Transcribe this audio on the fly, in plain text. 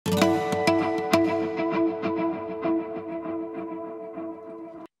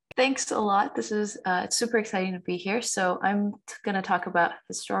Thanks a lot. This is it's super exciting to be here. So I'm going to talk about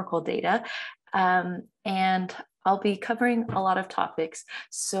historical data, and I'll be covering a lot of topics.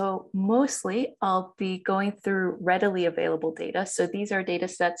 So mostly I'll be going through readily available data. So these are data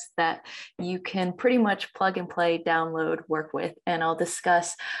sets that you can pretty much plug and play, download, work with, and I'll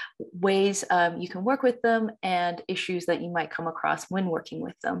discuss ways you can work with them and issues that you might come across when working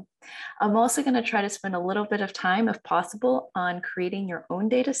with them. I'm also going to try to spend a little bit of time, if possible, on creating your own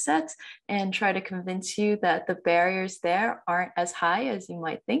data sets and try to convince you that the barriers there aren't as high as you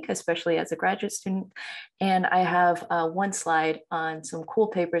might think, especially as a graduate student. And I have one slide on some cool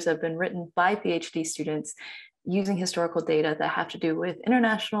papers that have been written by PhD students using historical data that have to do with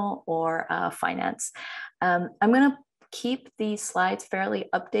international or finance. I'm going to keep these slides fairly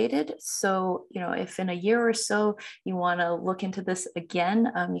updated. So, if in a year or so you want to look into this again,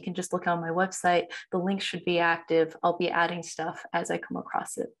 you can just look on my website. The link should be active. I'll be adding stuff as I come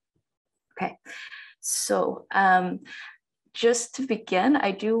across it. Okay, so just to begin,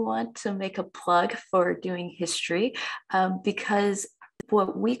 I do want to make a plug for doing history because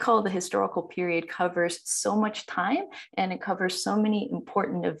what we call the historical period covers so much time and it covers so many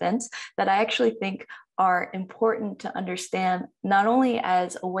important events that I actually think are important to understand, not only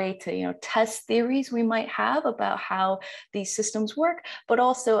as a way to test theories we might have about how these systems work, but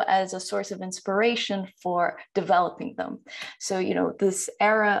also as a source of inspiration for developing them. So this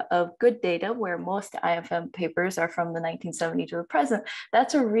era of good data, where most IFM papers are from the 1970s to the present,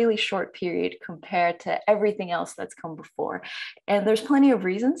 that's a really short period compared to everything else that's come before. And there's plenty of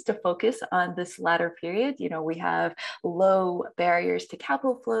reasons to focus on this latter period. We have low barriers to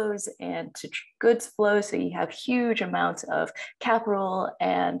capital flows and to goods flows. So you have huge amounts of capital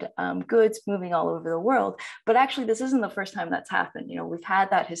and goods moving all over the world. But actually, this isn't the first time that's happened. We've had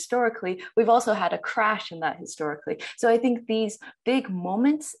that historically. We've also had a crash in that historically. So I think these big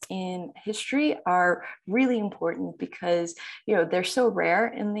moments in history are really important because they're so rare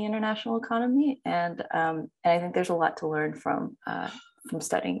in the international economy, and I think there's a lot to learn from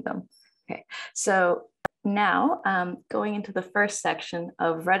studying them. Okay, so now, going into the first section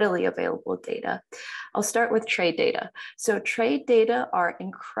of readily available data, I'll start with trade data. So trade data are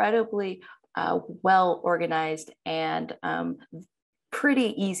incredibly well organized and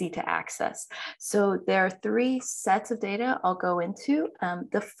pretty easy to access. So there are three sets of data I'll go into.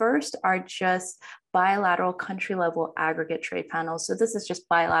 The first are just bilateral country level aggregate trade panels. So this is just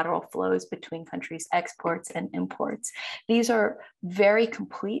bilateral flows between countries' exports and imports. These are very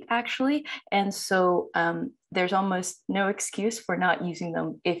complete actually. And so there's almost no excuse for not using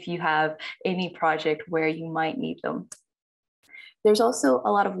them if you have any project where you might need them. There's also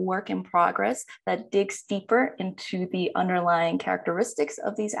a lot of work in progress that digs deeper into the underlying characteristics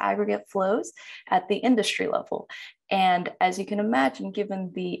of these aggregate flows at the industry level. And as you can imagine, given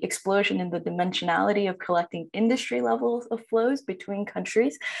the explosion in the dimensionality of collecting industry levels of flows between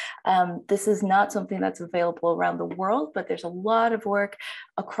countries, this is not something that's available around the world, but there's a lot of work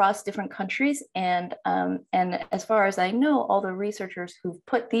across different countries. And as far as I know, all the researchers who've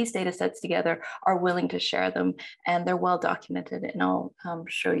put these data sets together are willing to share them, and they're well documented, and I'll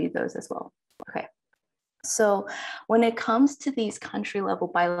show you those as well. Okay. So when it comes to these country level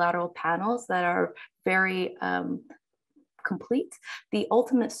bilateral panels that are very complete, the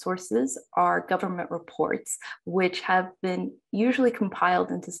ultimate sources are government reports, which have been usually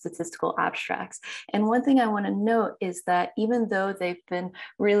compiled into statistical abstracts. And one thing I want to note is that even though they've been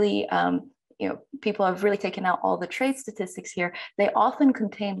really people have really taken out all the trade statistics here, they often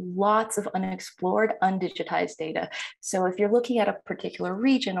contain lots of unexplored, undigitized data. So if you're looking at a particular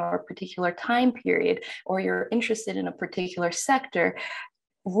region or a particular time period, or you're interested in a particular sector,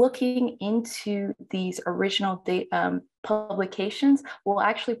 looking into these original publications will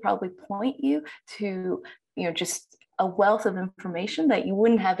actually probably point you to just a wealth of information that you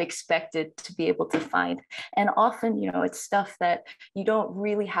wouldn't have expected to be able to find. And often, it's stuff that you don't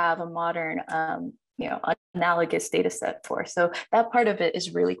really have a modern, analogous data set for. So that part of it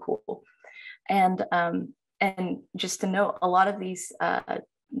is really cool. And just to note, a lot of these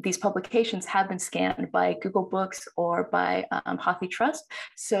publications have been scanned by Google Books or by HathiTrust.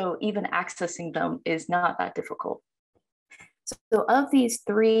 So even accessing them is not that difficult. So of these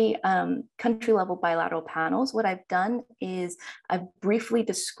three country level bilateral panels, what I've done is I've briefly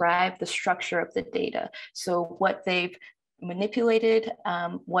described the structure of the data. So what they've manipulated,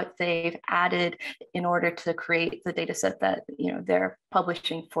 what they've added in order to create the data set that they're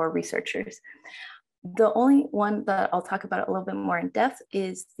publishing for researchers. The only one that I'll talk about a little bit more in depth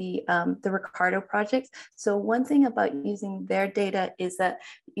is the Ricardo project. So one thing about using their data is that,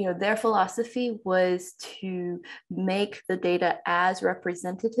 their philosophy was to make the data as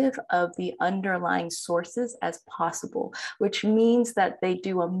representative of the underlying sources as possible, which means that they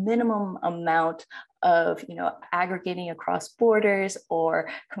do a minimum amount of aggregating across borders or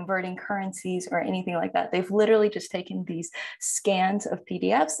converting currencies or anything like that. They've literally just taken these scans of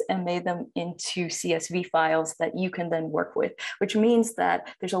PDFs and made them into CSV files that you can then work with, which means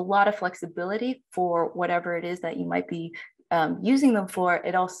that there's a lot of flexibility for whatever it is that you might be using them for.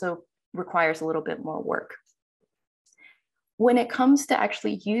 It also requires a little bit more work. When it comes to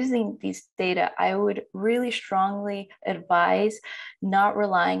actually using these data, I would really strongly advise not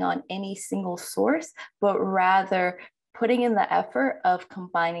relying on any single source, but rather putting in the effort of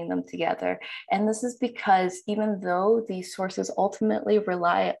combining them together. And this is because even though these sources ultimately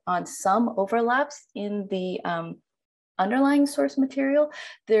rely on some overlaps in the underlying source material,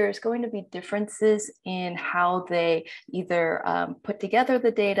 there's going to be differences in how they either put together the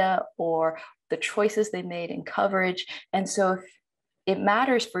data or the choices they made in coverage. And so if it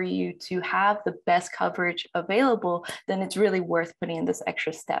matters for you to have the best coverage available, then it's really worth putting in this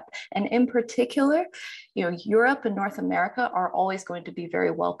extra step. And in particular, Europe and North America are always going to be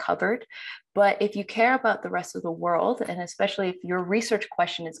very well covered. But if you care about the rest of the world, and especially if your research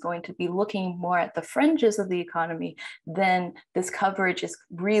question is going to be looking more at the fringes of the economy, then this coverage is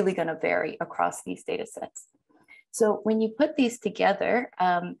really going to vary across these data sets. So when you put these together,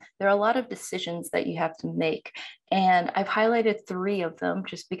 there are a lot of decisions that you have to make. And I've highlighted 3 of them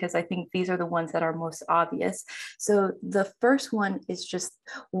just because I think these are the ones that are most obvious. So the first one is just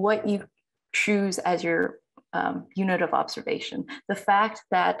what you choose as your unit of observation. The fact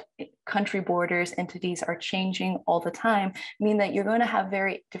that country borders, entities are changing all the time mean that you're going to have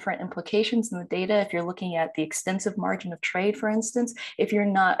very different implications in the data if you're looking at the extensive margin of trade, for instance, if you're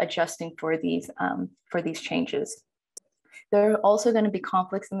not adjusting for these changes. There are also going to be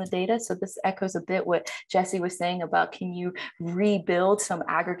conflicts in the data. So this echoes a bit what Jesse was saying about, can you rebuild some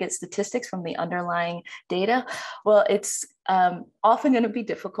aggregate statistics from the underlying data? Well, it's often going to be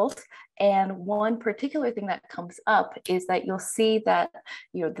difficult. And one particular thing that comes up is that you'll see that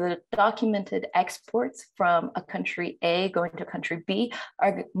the documented exports from a country A going to country B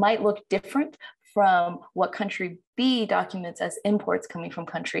might look different from what country B documents as imports coming from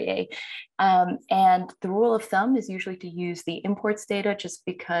country A. And the rule of thumb is usually to use the imports data just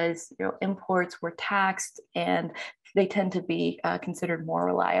because imports were taxed and they tend to be considered more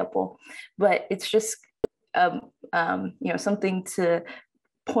reliable. But it's just something to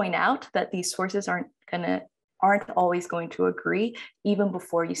point out that these sources aren't always going to agree even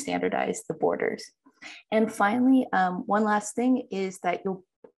before you standardize the borders. And finally, one last thing is that you'll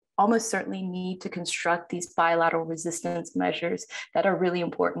almost certainly need to construct these bilateral resistance measures that are really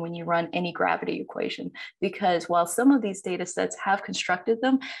important when you run any gravity equation. Because while some of these data sets have constructed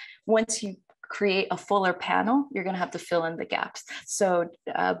them, once you create a fuller panel, you're going to have to fill in the gaps. So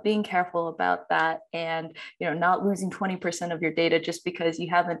being careful about that and not losing 20% of your data just because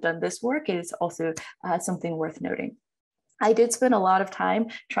you haven't done this work is also something worth noting. I did spend a lot of time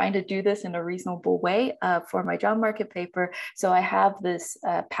trying to do this in a reasonable way for my job market paper. So I have this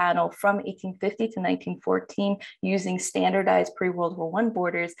panel from 1850 to 1914 using standardized pre-World War I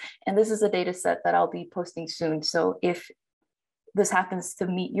borders. And this is a data set that I'll be posting soon. So if this happens to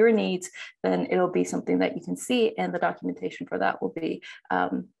meet your needs, then it'll be something that you can see, and the documentation for that will be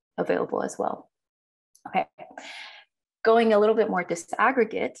available as well. Okay, going a little bit more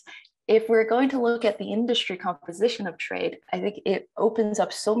disaggregate, if we're going to look at the industry composition of trade, I think it opens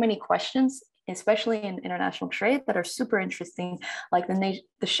up so many questions, especially in international trade, that are super interesting, like the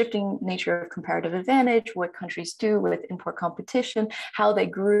shifting nature of comparative advantage, what countries do with import competition, how they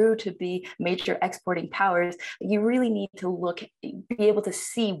grew to be major exporting powers. You really need to be able to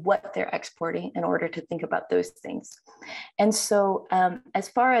see what they're exporting in order to think about those things. And so as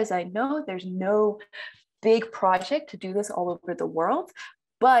far as I know, there's no big project to do this all over the world.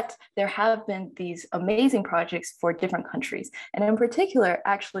 But there have been these amazing projects for different countries. And in particular,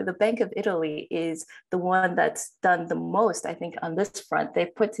 actually, the Bank of Italy is the one that's done the most, I think, on this front.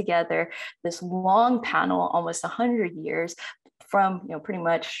 They've put together this long panel, almost 100 years, from pretty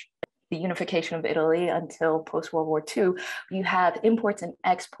much the unification of Italy until post-World War II. You have imports and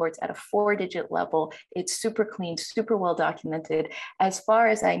exports at a 4-digit level. It's super clean, super well documented. As far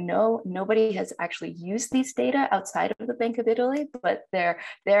as I know, nobody has actually used these data outside of the Bank of Italy, but they're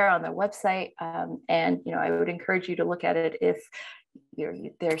there on their website. And I would encourage you to look at it if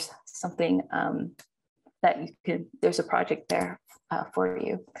there's something that there's a project there for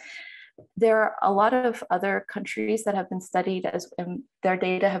you. There are a lot of other countries that have been studied as, and their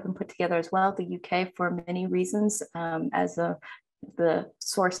data have been put together as well. The UK, for many reasons, as the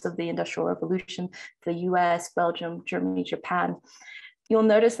source of the Industrial Revolution, the US, Belgium, Germany, Japan. You'll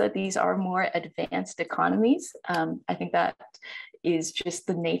notice that these are more advanced economies. I think that is just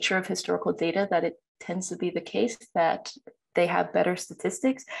the nature of historical data, that it tends to be the case that they have better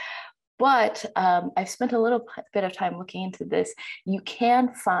statistics. But I've spent a little bit of time looking into this. You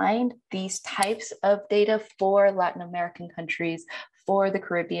can find these types of data for Latin American countries, for the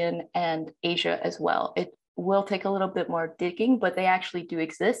Caribbean and Asia as well. It will take a little bit more digging, but they actually do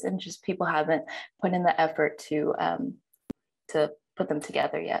exist, and just people haven't put in the effort to put them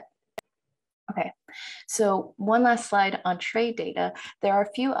together yet. Okay, so one last slide on trade data. There are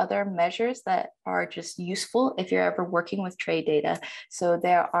a few other measures that are just useful if you're ever working with trade data. So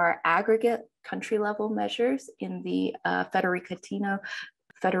there are aggregate country level measures in the Federicotina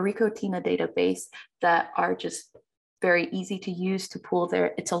database that are just very easy to use to pull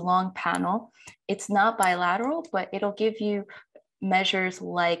there. It's a long panel. It's not bilateral, but it'll give you measures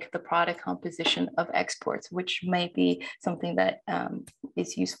like the product composition of exports, which may be something that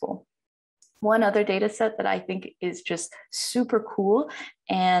is useful. One other data set that I think is just super cool,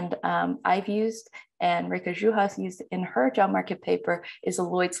 and I've used, and Rika Juhas used in her job market paper, is a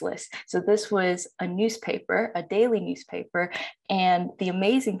Lloyd's list. So this was a newspaper, a daily newspaper, and the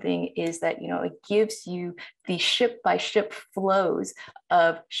amazing thing is that it gives you the ship by ship flows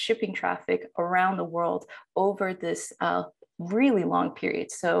of shipping traffic around the world over this really long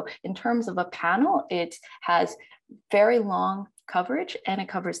period. So in terms of a panel, it has very long coverage and it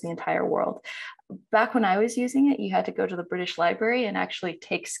covers the entire world. Back when I was using it, you had to go to the British Library and actually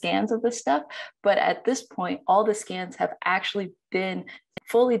take scans of this stuff. But at this point, all the scans have actually been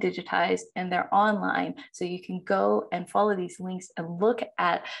fully digitized and they're online. So you can go and follow these links and look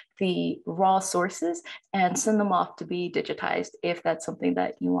at the raw sources and send them off to be digitized if that's something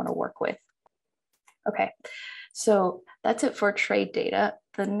that you want to work with. Okay, so that's it for trade data.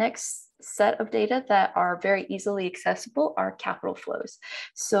 The next set of data that are very easily accessible are capital flows.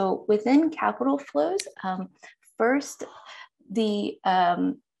 So within capital flows, first,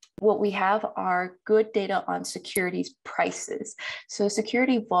 what we have are good data on securities prices. So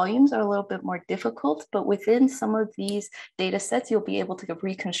security volumes are a little bit more difficult, but within some of these data sets, you'll be able to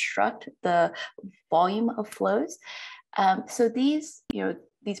reconstruct the volume of flows. So these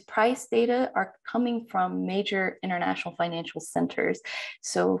price data are coming from major international financial centers.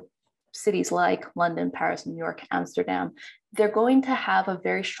 So cities like London, Paris, New York, Amsterdam, they're going to have a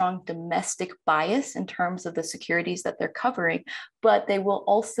very strong domestic bias in terms of the securities that they're covering, but they will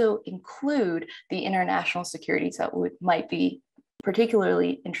also include the international securities that might be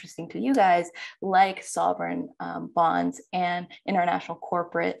particularly interesting to you guys, like sovereign bonds and international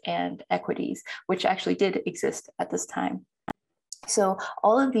corporate and equities, which actually did exist at this time. So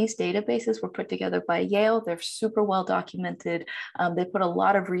all of these databases were put together by Yale. They're super well documented. They put a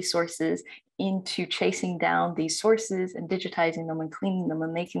lot of resources into chasing down these sources and digitizing them and cleaning them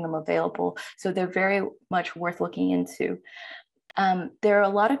and making them available. So they're very much worth looking into. There are a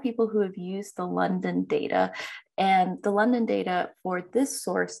lot of people who have used the London data, and the London data for this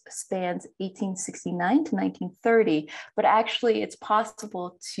source spans 1869 to 1930, but actually it's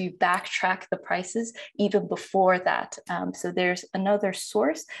possible to backtrack the prices even before that. So there's another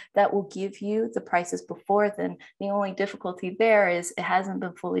source that will give you the prices before then. The only difficulty there is it hasn't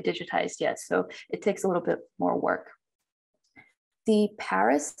been fully digitized yet, so it takes a little bit more work. The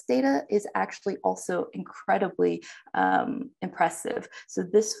Paris data is actually also incredibly impressive. So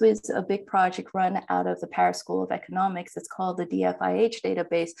this was a big project run out of the Paris School of Economics. It's called the DFIH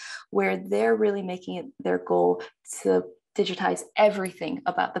database, where they're really making it their goal to digitize everything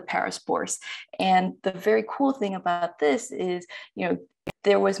about the Paris bourse. And the very cool thing about this is,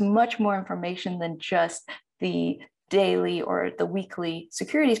 there was much more information than just the daily or the weekly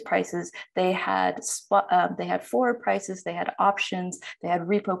securities prices. They had forward prices, they had options, they had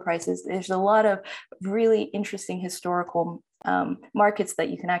repo prices. There's a lot of really interesting historical markets that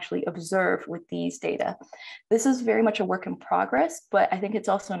you can actually observe with these data. This is very much a work in progress, but I think it's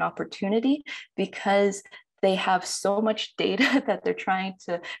also an opportunity because they have so much data that they're trying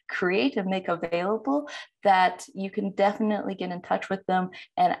to create and make available that you can definitely get in touch with them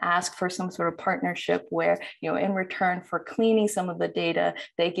and ask for some sort of partnership where, in return for cleaning some of the data,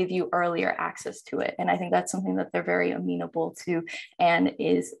 they give you earlier access to it. And I think that's something that they're very amenable to, and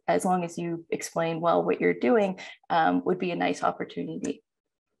is, as long as you explain well what you're doing, would be a nice opportunity.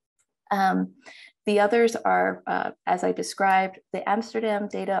 The others are, as I described, the Amsterdam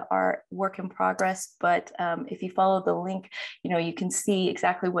data are work in progress, but if you follow the link, you can see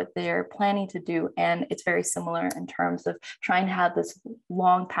exactly what they're planning to do. And it's very similar in terms of trying to have this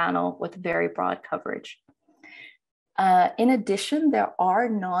long panel with very broad coverage. In addition, there are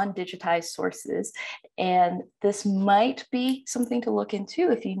non-digitized sources, and this might be something to look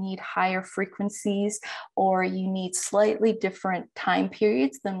into if you need higher frequencies or you need slightly different time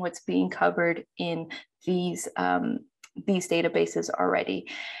periods than what's being covered in these databases already.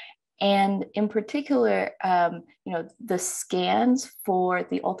 And in particular, the scans for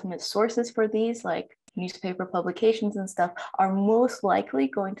the ultimate sources for these, like newspaper publications and stuff, are most likely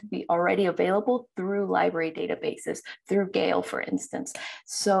going to be already available through library databases, through Gale, for instance.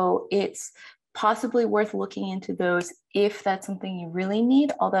 So it's possibly worth looking into those if that's something you really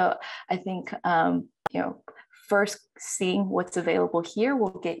need. Although I think, first seeing what's available here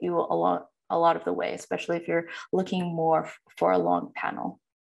will get you a lot of the way, especially if you're looking more for a long panel.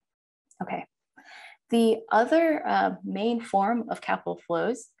 Okay. The other main form of capital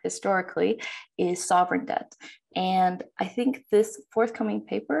flows historically is sovereign debt. And I think this forthcoming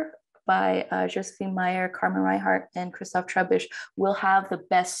paper by Josephine Meyer, Carmen Reinhardt, and Christoph Trebisch will have the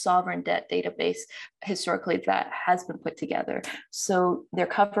best sovereign debt database historically that has been put together. So they're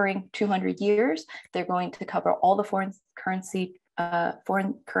covering 200 years. They're going to cover all the foreign currency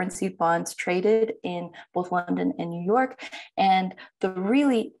bonds traded in both London and New York. And the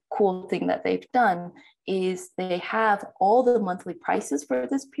really cool thing that they've done is they have all the monthly prices for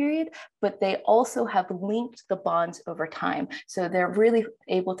this period, but they also have linked the bonds over time. So they're really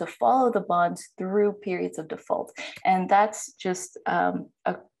able to follow the bonds through periods of default. And that's just a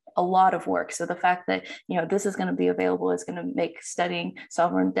lot of work. So the fact that this is going to be available is going to make studying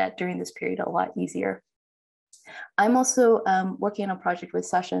sovereign debt during this period a lot easier. I'm also working on a project with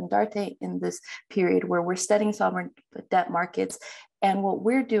Sasha and Darte in this period where we're studying sovereign debt markets. And what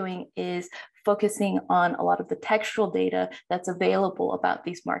we're doing is focusing on a lot of the textual data that's available about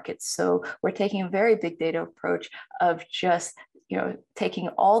these markets. So we're taking a very big data approach of just taking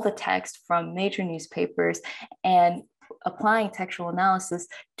all the text from major newspapers and applying textual analysis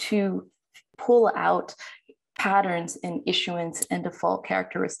to pull out patterns in issuance and default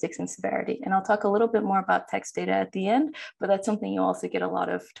characteristics and severity. And I'll talk a little bit more about text data at the end, but that's something you also get a lot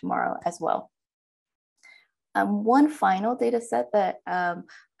of tomorrow as well. One final data set that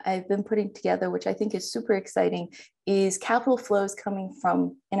I've been putting together, which I think is super exciting, is capital flows coming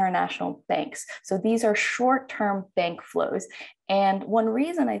from international banks. So these are short-term bank flows. And one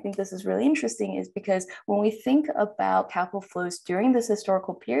reason I think this is really interesting is because when we think about capital flows during this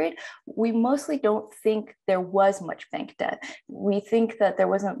historical period, we mostly don't think there was much bank debt. We think that there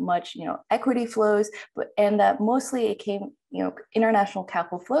wasn't much, equity flows, and that mostly it came, international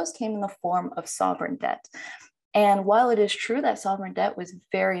capital flows came in the form of sovereign debt. And while it is true that sovereign debt was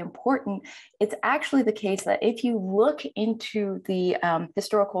very important, it's actually the case that if you look into the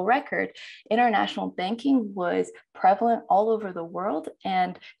historical record, international banking was prevalent all over the world,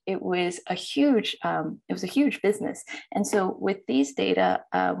 and it was a huge business. And so with these data,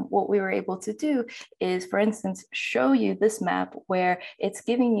 what we were able to do is, for instance, show you this map where it's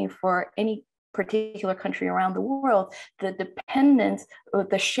giving you for any particular country around the world, the dependence or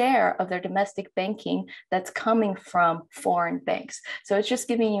the share of their domestic banking that's coming from foreign banks. So it's just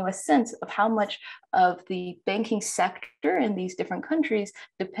giving you a sense of how much of the banking sector in these different countries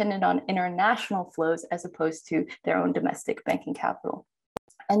depended on international flows as opposed to their own domestic banking capital.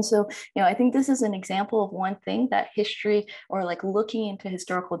 And so, I think this is an example of one thing that history, or like looking into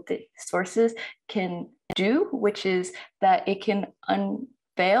historical sources, can do, which is that it can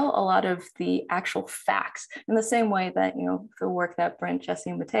unveil a lot of the actual facts in the same way that, the work that Brent, Jesse,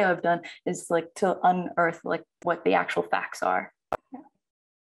 and Matteo have done is like to unearth like what the actual facts are.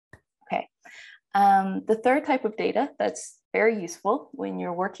 Okay. The third type of data that's very useful when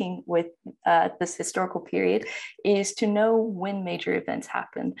you're working with this historical period is to know when major events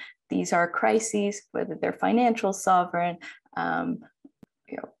happen. These are crises, whether they're financial, sovereign,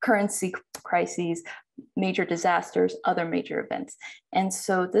 currency crises, major disasters, other major events. And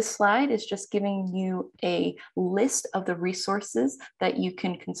so this slide is just giving you a list of the resources that you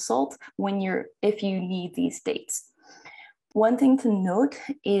can consult if you need these dates. One thing to note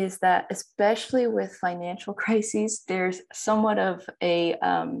is that, especially with financial crises, there's somewhat of a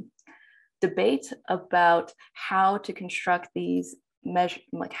debate about how to construct these measures,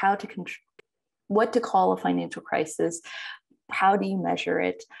 like what to call a financial crisis. How do you measure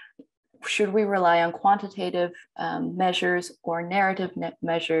it? Should we rely on quantitative measures or narrative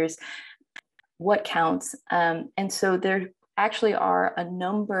measures? What counts? And so there actually are a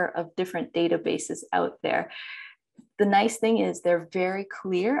number of different databases out there. The nice thing is they're very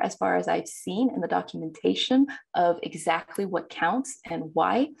clear, as far as I've seen in the documentation, of exactly what counts and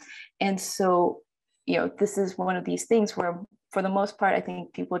why. And so, this is one of these things where, for the most part, I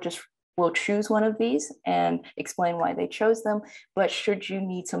think people just will choose one of these and explain why they chose them. But should you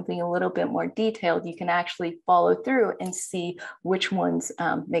need something a little bit more detailed, you can actually follow through and see which ones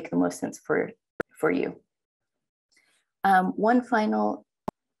make the most sense for you. One final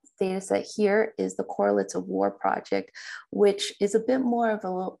data set here is the Correlates of War project, which is a bit more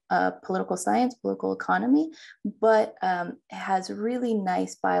of a political science, political economy, but has really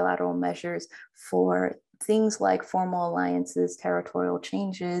nice bilateral measures for things like formal alliances, territorial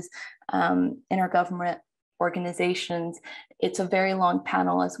changes, intergovernment organizations. It's a very long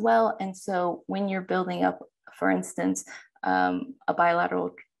panel as well. And so when you're building up, for instance, a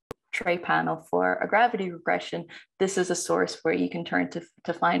bilateral tray panel for a gravity regression, this is a source where you can turn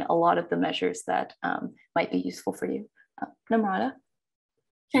to find a lot of the measures that might be useful for you. Namrata?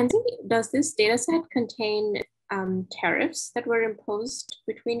 Chenzi, does this data set contain tariffs that were imposed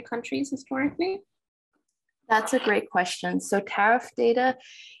between countries historically? That's a great question. So tariff data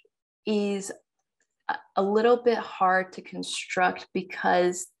is a little bit hard to construct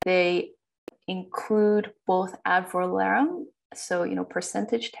because they include both ad valorem, so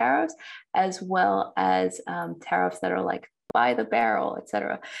percentage tariffs, as well as tariffs that are like by the barrel,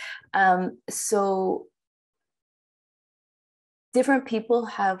 etc. So different people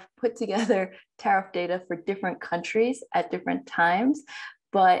have put together tariff data for different countries at different times,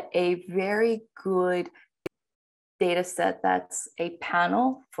 but a very good data set that's a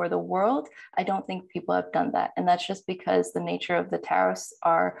panel for the world, I don't think people have done that. And that's just because the nature of the tariffs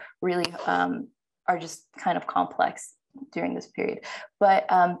are really are just kind of complex during this period. But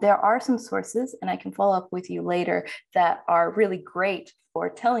there are some sources, and I can follow up with you later, that are really great for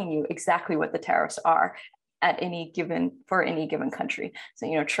telling you exactly what the tariffs are for any given country.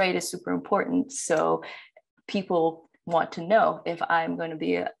 So trade is super important. So people want to know, if I'm going to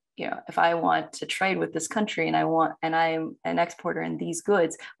be if I want to trade with this country and I'm an exporter in these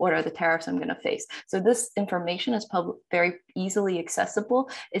goods, what are the tariffs I'm going to face? So this information is very easily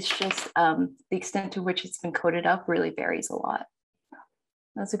accessible. It's just the extent to which it's been coded up really varies a lot.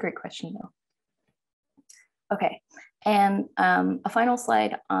 That's a great question, though. Okay, and a final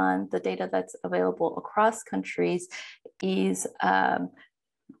slide on the data that's available across countries is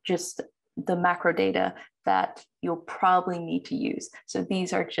just the macro data that you'll probably need to use. So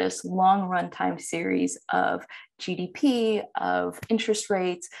these are just long runtime series of GDP, of interest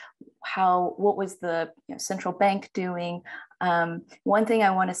rates, what was the central bank doing. One thing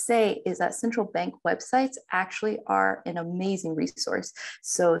I want to say is that central bank websites actually are an amazing resource.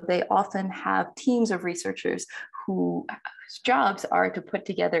 So they often have teams of researchers whose jobs are to put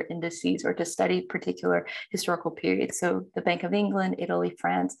together indices or to study particular historical periods. So the Bank of England, Italy,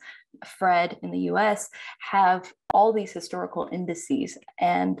 France, Fred in the US have all these historical indices.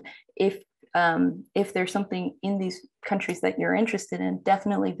 And if there's something in these countries that you're interested in,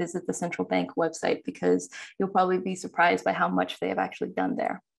 definitely visit the central bank website, because you'll probably be surprised by how much they have actually done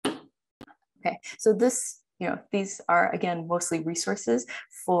there. Okay, so these are, again, mostly resources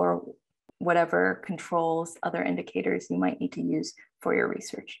for whatever controls, other indicators you might need to use for your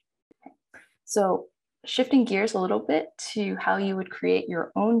research. Okay. So shifting gears a little bit to how you would create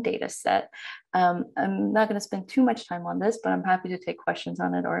your own data set. I'm not going to spend too much time on this, but I'm happy to take questions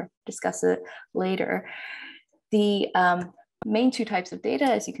on it or discuss it later. The main two types of data,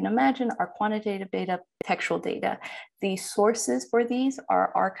 as you can imagine, are quantitative data, textual data. The sources for these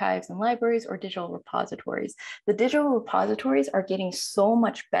are archives and libraries or digital repositories. The digital repositories are getting so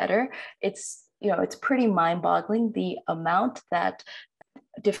much better. It's pretty mind-boggling the amount that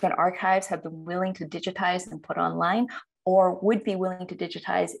different archives have been willing to digitize and put online, or would be willing to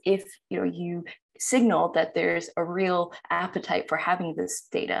digitize if you signal that there's a real appetite for having this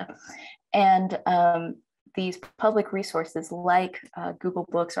data. And these public resources like Google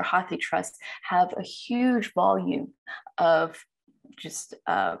Books or HathiTrust have a huge volume of just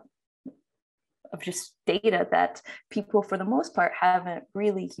data that people, for the most part, haven't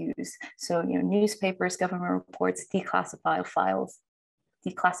really used. So newspapers, government reports, declassified files,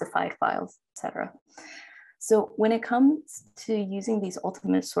 etc. So when it comes to using these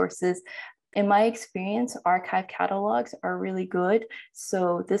ultimate sources, in my experience, archive catalogs are really good.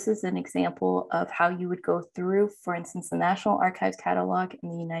 So this is an example of how you would go through, for instance, the National Archives catalog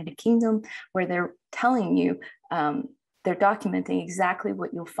in the United Kingdom, where they're telling you, they're documenting exactly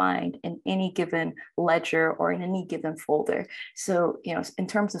what you'll find in any given ledger or in any given folder. So, in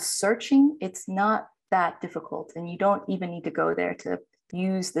terms of searching, it's not that difficult, and you don't even need to go there to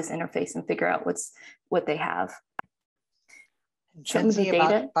use this interface and figure out what they have. Some of the Chenzi,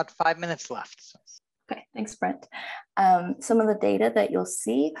 data, about 5 minutes left. Okay, thanks, Brent. Some of the data that you'll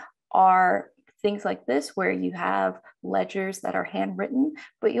see are things like this, where you have ledgers that are handwritten,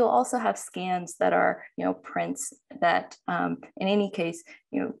 but you'll also have scans that are, prints that, in any case,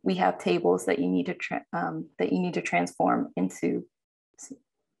 we have tables that you need to transform into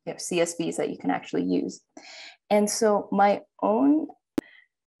CSVs that you can actually use. And so my own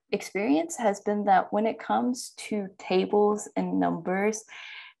experience has been that when it comes to tables and numbers,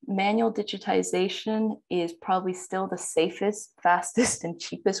 manual digitization is probably still the safest, fastest, and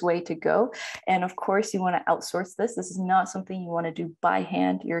cheapest way to go. And of course, you want to outsource this. This is not something you want to do by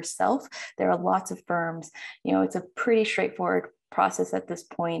hand yourself. There are lots of firms. It's a pretty straightforward process at this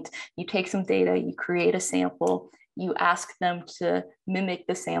point. You take some data, you create a sample, you ask them to mimic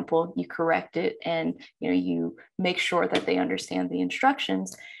the sample, you correct it, and you make sure that they understand the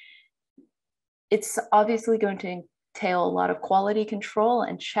instructions. It's obviously going to entail a lot of quality control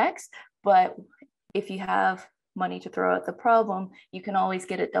and checks, but if you have money to throw at the problem, you can always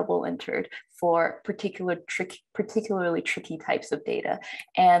get it double entered for particularly tricky types of data.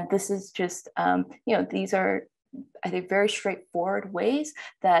 And this is just, these are, I think, very straightforward ways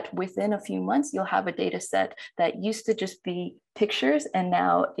that within a few months, you'll have a data set that used to just be pictures and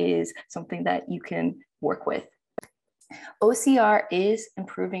now is something that you can work with. OCR is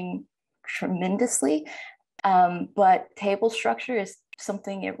improving tremendously, but table structure is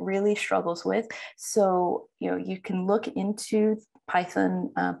something it really struggles with. So, you can look into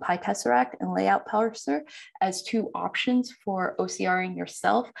Python, PyTesseract, and Layout Parser as two options for OCRing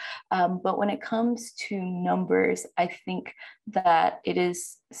yourself. But when it comes to numbers, I think that it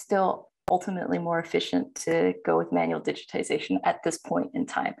is still ultimately more efficient to go with manual digitization at this point in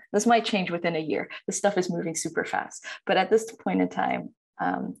time. This might change within a year. This stuff is moving super fast. But at this point in time,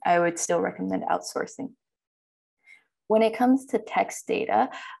 I would still recommend outsourcing. When it comes to text data,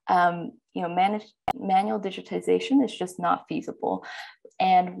 manual digitization is just not feasible.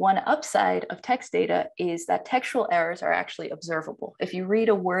 And one upside of text data is that textual errors are actually observable. If you read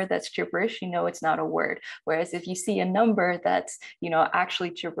a word that's gibberish, it's not a word. Whereas if you see a number that's,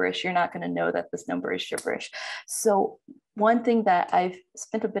 actually gibberish, you're not going to know that this number is gibberish. So one thing that I've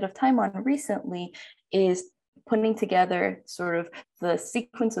spent a bit of time on recently is putting together sort of the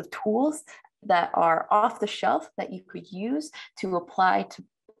sequence of tools that are off the shelf that you could use to apply to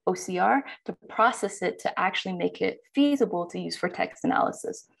OCR to process it to actually make it feasible to use for text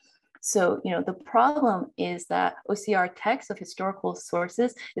analysis. So, the problem is that OCR text of historical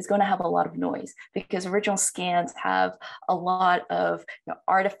sources is going to have a lot of noise because original scans have a lot of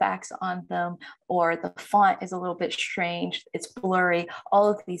artifacts on them, or the font is a little bit strange, it's blurry, all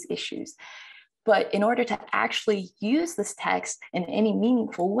of these issues. But in order to actually use this text in any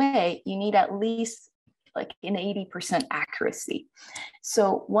meaningful way, you need at least like an 80% accuracy.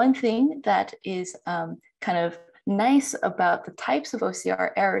 So one thing that is kind of nice about the types of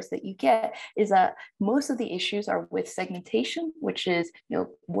OCR errors that you get is that most of the issues are with segmentation, which is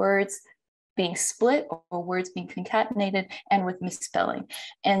words being split or words being concatenated, and with misspelling.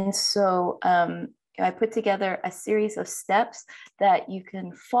 And so I put together a series of steps that you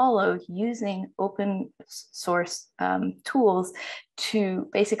can follow using open source tools to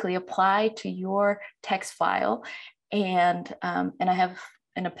basically apply to your text file. And I have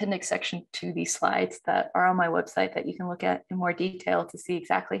an appendix section to these slides that are on my website that you can look at in more detail to see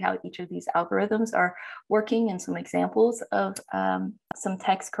exactly how each of these algorithms are working, and some examples of some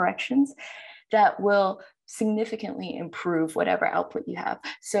text corrections that will significantly improve whatever output you have.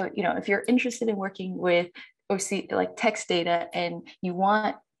 So, if you're interested in working with like text data and you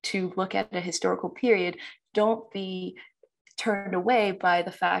want to look at a historical period, don't be turned away by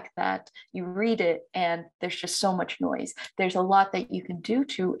the fact that you read it and there's just so much noise. There's a lot that you can do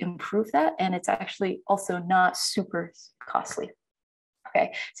to improve that, and it's actually also not super costly.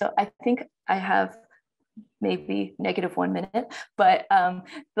 Okay, so I think I have maybe -1 minute, but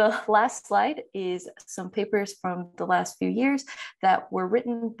the last slide is some papers from the last few years that were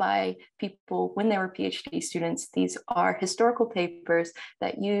written by people when they were PhD students. These are historical papers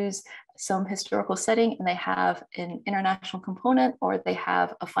that use some historical setting, and they have an international component or they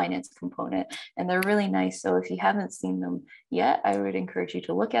have a finance component, and they're really nice. So if you haven't seen them yet, I would encourage you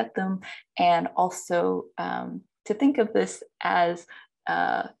to look at them, and also to think of this as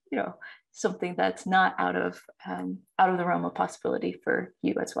something that's not out of the realm of possibility for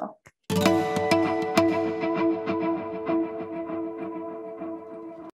you as well.